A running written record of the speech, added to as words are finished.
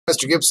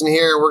Mr. Gibson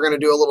here. We're going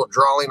to do a little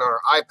drawing on our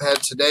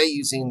iPad today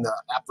using the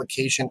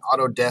application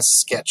Autodesk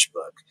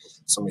Sketchbook.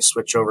 So let me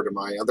switch over to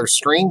my other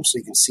screen so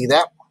you can see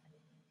that.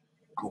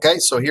 Okay,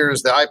 so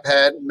here's the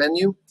iPad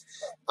menu.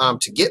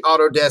 To get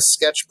Autodesk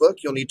Sketchbook,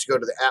 you'll need to go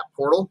to the app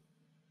portal.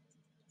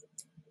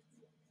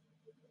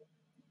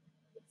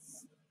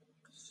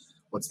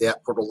 Once the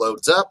app portal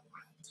loads up,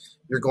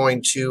 you're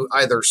going to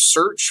either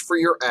search for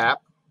your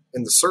app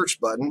in the search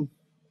button,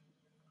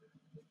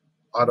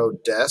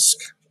 Autodesk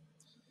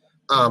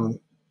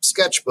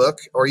Sketchbook,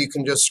 or you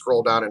can just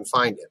scroll down and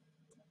find it.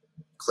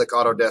 Click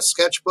Autodesk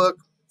Sketchbook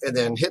and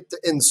then hit the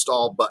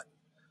install button.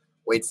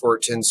 Wait for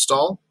it to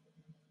install.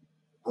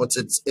 Once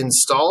it's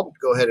installed,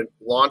 go ahead and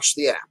launch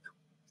the app.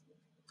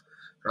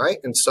 All right,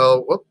 and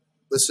so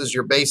this is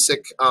your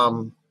basic,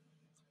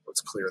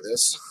 let's clear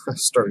this,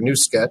 start a new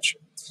sketch.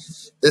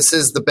 This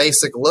is the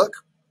basic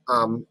look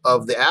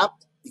of the app.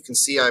 You can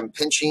see I'm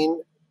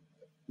pinching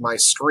my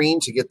screen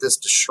to get this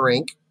to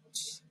shrink.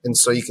 And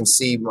so you can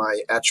see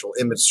my actual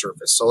image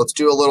surface. So let's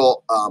do a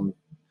little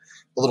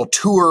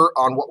tour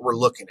on what we're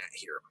looking at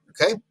here,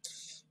 okay?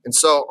 And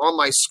so on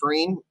my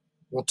screen,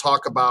 we'll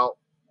talk about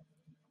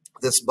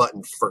this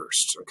button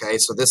first, okay?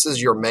 So this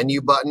is your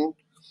menu button.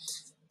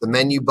 The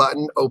menu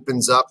button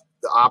opens up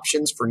the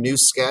options for new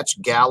sketch,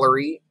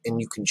 gallery,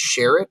 and you can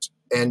share it.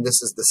 And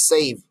this is the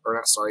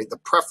the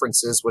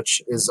preferences,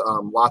 which is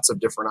lots of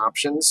different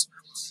options.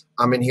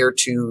 I'm in here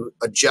to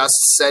adjust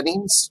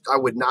settings. I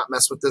would not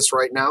mess with this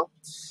right now,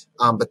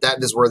 but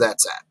that is where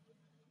that's at.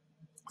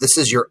 This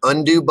is your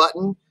undo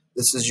button.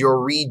 This is your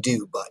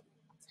redo button.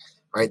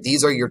 All right,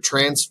 these are your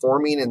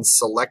transforming and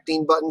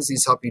selecting buttons.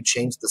 These help you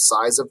change the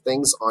size of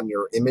things on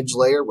your image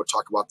layer. We'll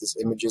talk about these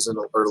images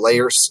or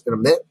layers in a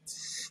minute.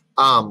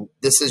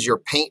 This is your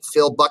paint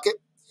fill bucket.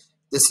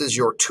 This is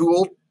your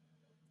tool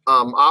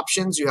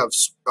options. You have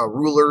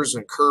rulers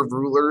and curved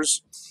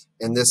rulers,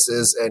 and this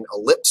is an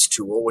ellipse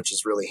tool, which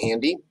is really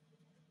handy.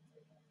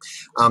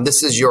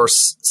 This is your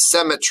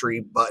symmetry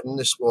button.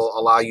 This will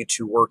allow you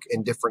to work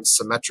in different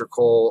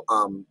symmetrical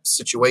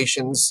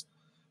situations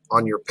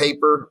on your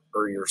paper,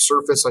 or your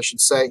surface, I should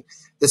say.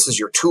 This is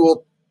your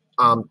tool,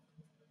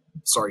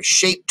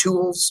 shape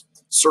tools,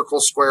 circle,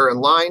 square, and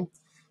line.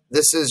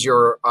 This is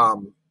your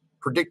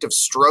predictive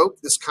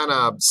stroke. This kind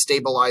of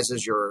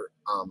stabilizes your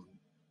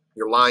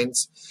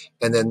lines.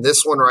 And then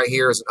this one right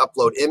here is an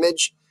upload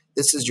image.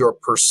 This is your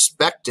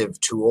perspective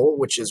tool,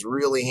 which is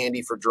really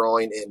handy for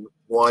drawing in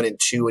 1 and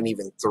 2 and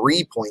even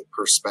 3-point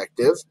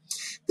perspective.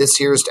 This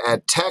here is to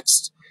add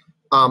text.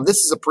 This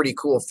is a pretty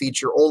cool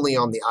feature only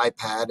on the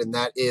iPad, and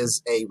that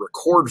is a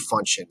record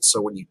function.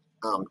 So when you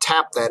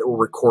tap that, it will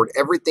record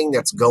everything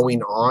that's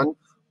going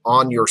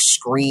on your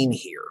screen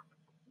here.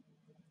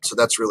 So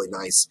that's really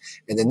nice.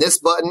 And then this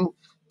button,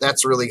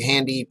 that's really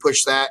handy. You push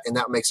that, and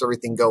that makes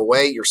everything go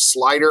away. Your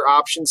slider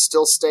options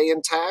still stay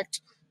intact.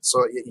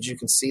 So as you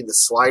can see, the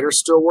slider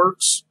still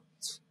works,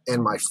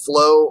 and my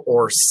flow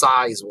or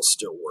size will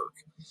still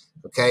work.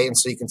 Okay, and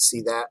so you can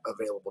see that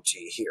available to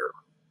you here.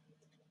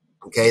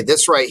 Okay,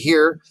 this right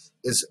here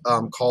is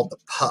called the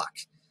puck,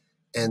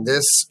 and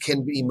this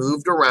can be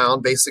moved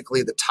around.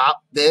 Basically, the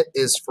top bit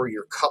is for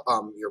your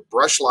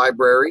brush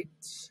library.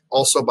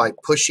 Also, by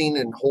pushing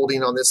and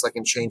holding on this, I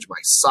can change my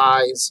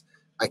size.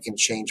 I can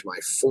change my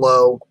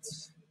flow,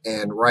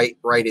 and right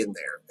in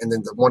there. And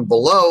then the one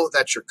below,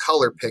 that's your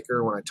color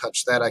picker. When I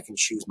touch that, I can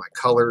choose my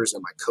colors,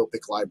 and my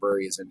Copic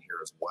library is in here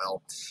as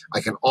well.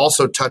 I can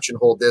also touch and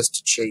hold this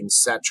to change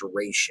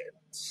saturation.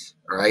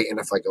 All right, and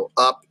if I go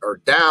up or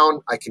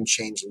down, I can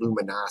change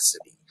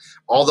luminosity.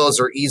 All those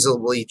are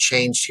easily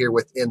changed here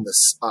within the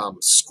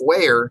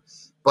square,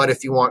 but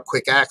if you want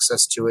quick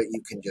access to it,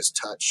 you can just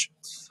touch.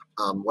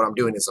 What I'm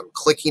doing is I'm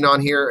clicking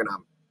on here and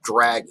I'm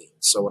dragging.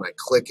 So when I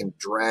click and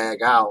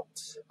drag out,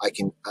 I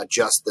can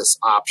adjust this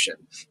option.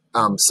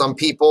 Some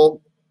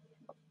people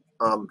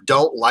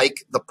don't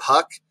like the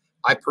puck.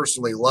 I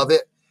personally love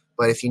it,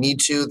 but if you need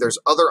to, there's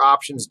other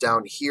options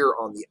down here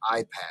on the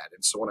iPad.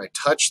 And so when I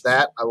touch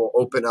that, I will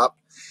open up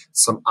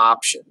some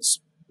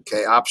options.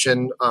 Okay,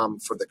 option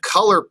for the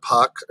color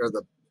puck, or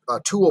the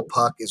tool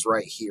puck, is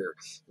right here.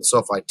 And so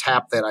if I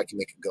tap that, I can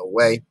make it go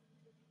away.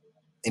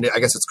 And I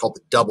guess it's called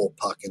the double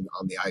puck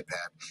on the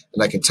iPad.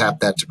 And I can tap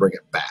that to bring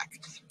it back.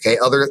 Okay,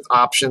 other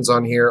options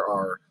on here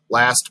are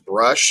last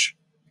brush.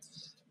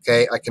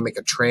 Okay, I can make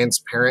a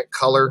transparent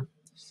color.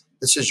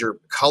 This is your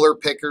color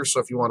picker, so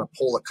if you want to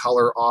pull a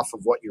color off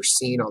of what you're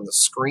seeing on the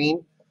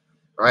screen,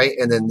 right?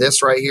 And then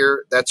this right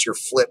here, that's your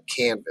flip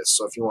canvas.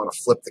 So if you want to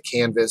flip the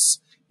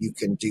canvas, you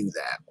can do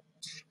that.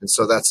 And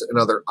so that's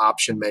another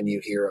option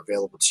menu here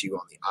available to you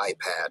on the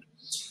iPad,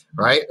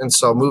 right? And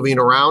so moving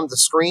around the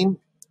screen,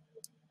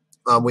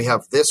 we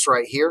have this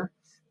right here.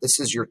 This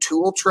is your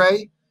tool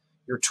tray.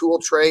 Your tool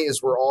tray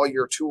is where all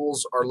your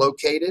tools are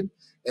located.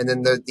 And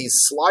then these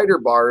slider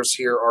bars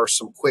here are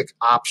some quick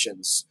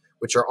options,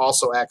 which are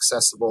also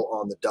accessible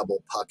on the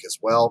double puck as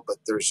well. But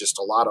there's just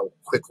a lot of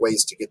quick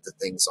ways to get the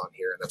things on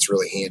here, and that's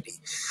really handy.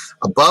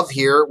 Above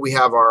here, we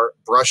have our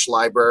brush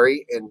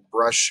library and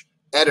brush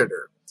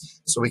editor.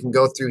 So we can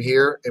go through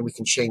here and we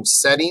can change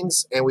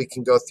settings and we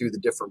can go through the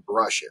different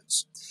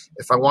brushes.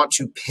 If I want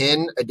to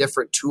pin a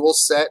different tool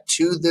set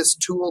to this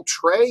tool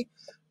tray,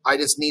 I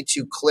just need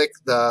to click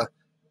the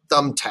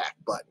thumbtack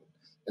button.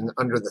 And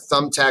under the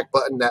thumbtack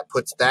button, that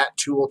puts that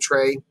tool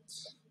tray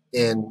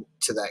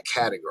into that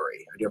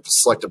category. I do have to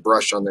select a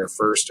brush on there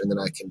first, and then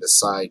I can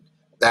decide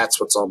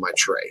that's what's on my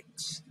tray.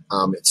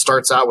 It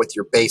starts out with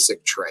your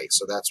basic tray,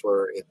 so that's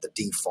where the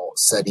default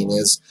setting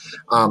is.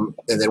 And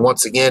then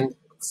once again,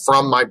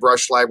 from my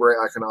brush library,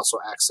 I can also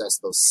access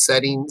those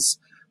settings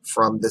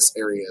from this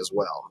area as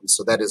well. And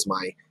so that is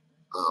my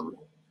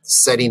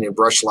setting and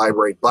brush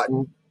library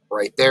button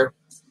right there.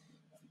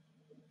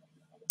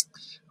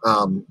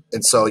 And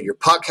so your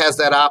puck has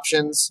that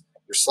options.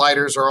 Your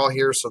sliders are all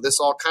here, so this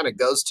all kind of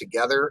goes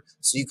together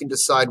so you can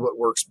decide what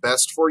works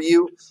best for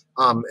you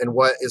and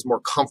what is more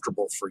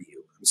comfortable for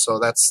you. And so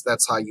that's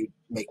how you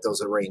make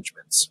those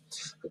arrangements.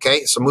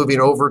 Okay, so moving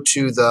over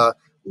to the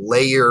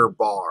layer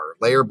bar.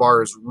 Layer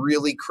bar is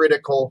really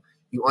critical.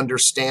 You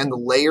understand the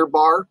layer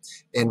bar,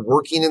 and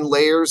working in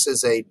layers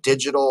is a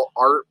digital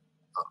art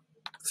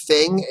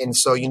thing, and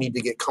so you need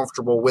to get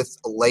comfortable with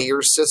a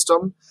layer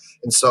system.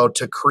 And so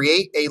to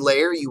create a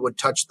layer, you would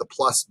touch the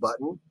plus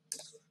button.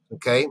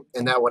 Okay,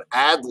 and that would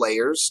add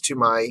layers to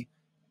my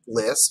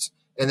list.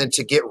 And then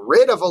to get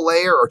rid of a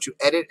layer or to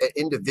edit an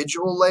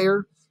individual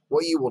layer,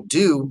 what you will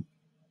do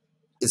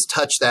is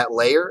touch that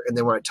layer, and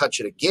then when I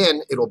touch it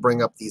again, it'll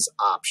bring up these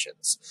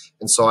options.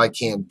 And so I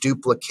can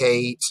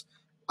duplicate,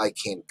 I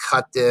can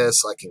cut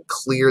this, I can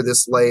clear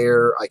this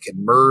layer, I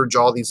can merge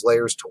all these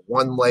layers to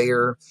one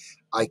layer,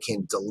 I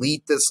can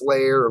delete this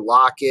layer,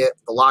 lock it.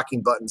 The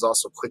locking button is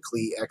also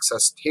quickly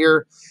accessed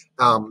here.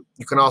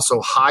 You can also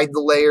hide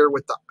the layer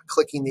with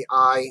clicking the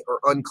eye or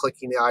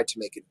unclicking the eye to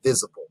make it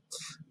visible.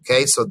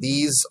 Okay, so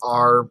these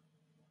are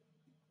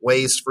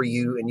ways for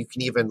you, and you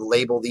can even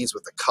label these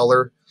with a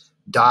color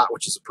dot,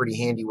 which is a pretty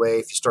handy way.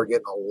 If you start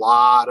getting a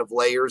lot of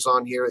layers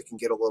on here, it can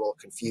get a little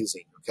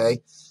confusing. Okay,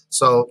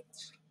 so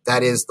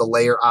that is the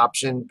layer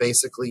option.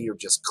 Basically, you're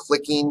just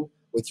clicking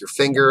with your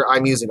finger.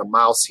 I'm using a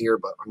mouse here,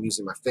 but I'm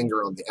using my finger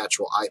on the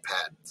actual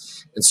iPad.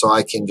 And so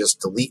I can just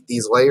delete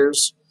these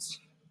layers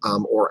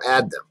or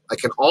add them. I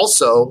can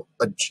also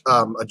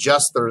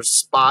adjust their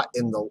spot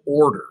in the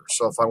order.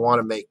 So if I want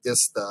to make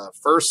this the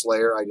first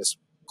layer, I just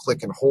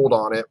click and hold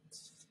on it,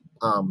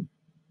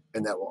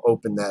 and that will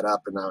open that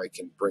up, and now I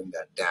can bring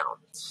that down.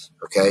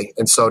 Okay,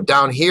 and so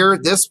down here,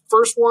 this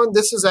first one,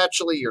 this is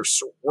actually your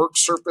work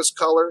surface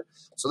color.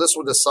 So this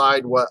will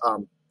decide what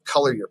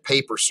color your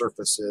paper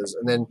surface is,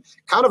 and then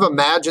kind of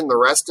imagine the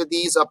rest of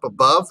these up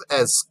above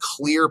as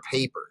clear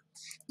paper.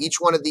 Each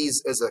one of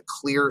these is a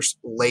clear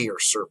layer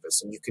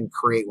surface, and you can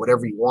create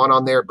whatever you want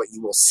on there, but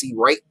you will see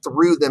right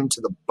through them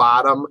to the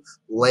bottom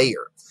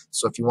layer.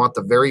 So if you want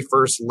the very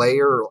first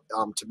layer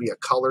to be a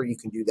color, you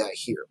can do that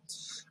here.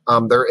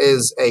 There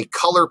is a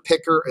color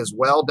picker as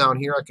well down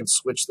here. I can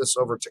switch this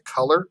over to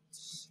color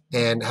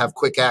and have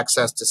quick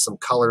access to some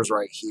colors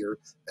right here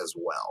as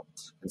well.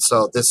 And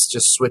so this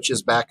just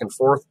switches back and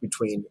forth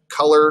between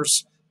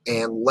colors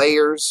and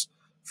layers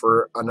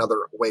for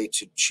another way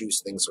to choose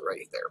things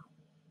right there.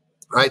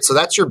 All right, so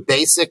that's your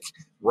basic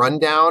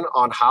rundown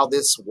on how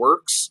this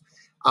works.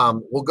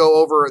 We'll go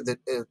over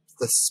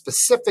the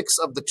specifics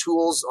of the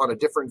tools on a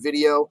different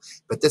video,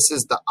 but this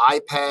is the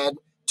iPad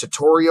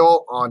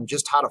tutorial on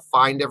just how to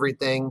find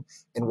everything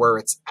and where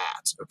it's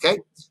at. Okay,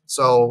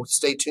 so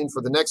stay tuned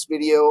for the next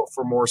video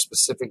for more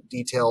specific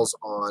details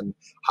on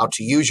how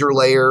to use your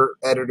layer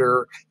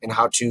editor and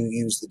how to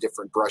use the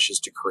different brushes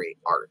to create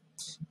art.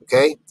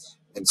 Okay,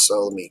 and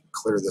so let me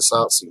clear this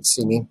out so you can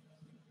see me.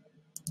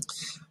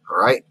 All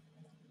right.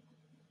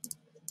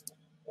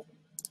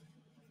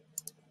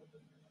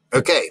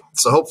 Okay,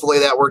 so hopefully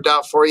that worked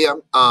out for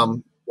you.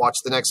 Watch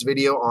the next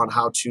video on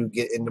how to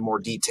get into more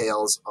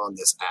details on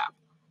this app.